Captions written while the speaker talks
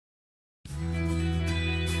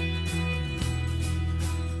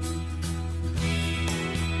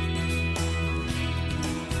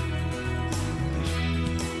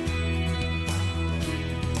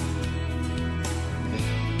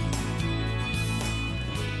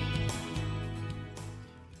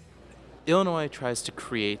Illinois tries to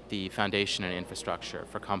create the foundation and infrastructure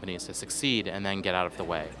for companies to succeed and then get out of the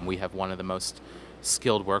way. We have one of the most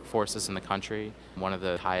skilled workforces in the country, one of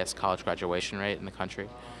the highest college graduation rate in the country.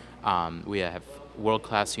 We have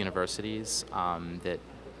world-class universities that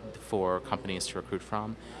for companies to recruit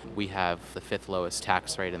from. We have the fifth lowest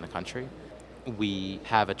tax rate in the country. We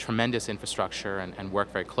have a tremendous infrastructure and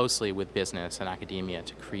work very closely with business and academia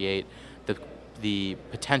to create the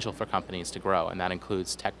potential for companies to grow, and that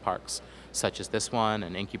includes tech parks such as this one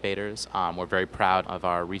and incubators. We're very proud of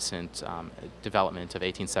our recent development of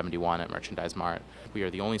 1871 at Merchandise Mart. We are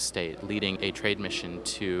the only state leading a trade mission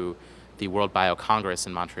to the World Bio Congress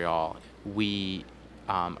in Montreal. We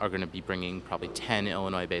are going to be bringing probably 10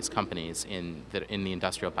 Illinois-based companies in the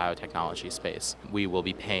industrial biotechnology space. We will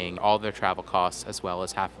be paying all their travel costs as well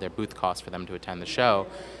as half of their booth costs for them to attend the show,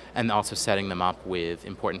 and also setting them up with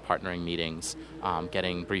important partnering meetings,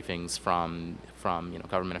 getting briefings from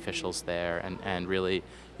government officials there, and really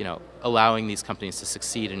allowing these companies to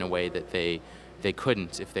succeed in a way that they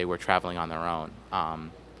couldn't if they were traveling on their own.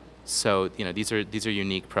 So these are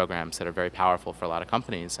unique programs that are very powerful for a lot of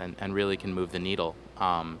companies and really can move the needle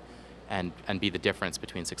and be the difference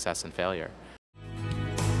between success and failure.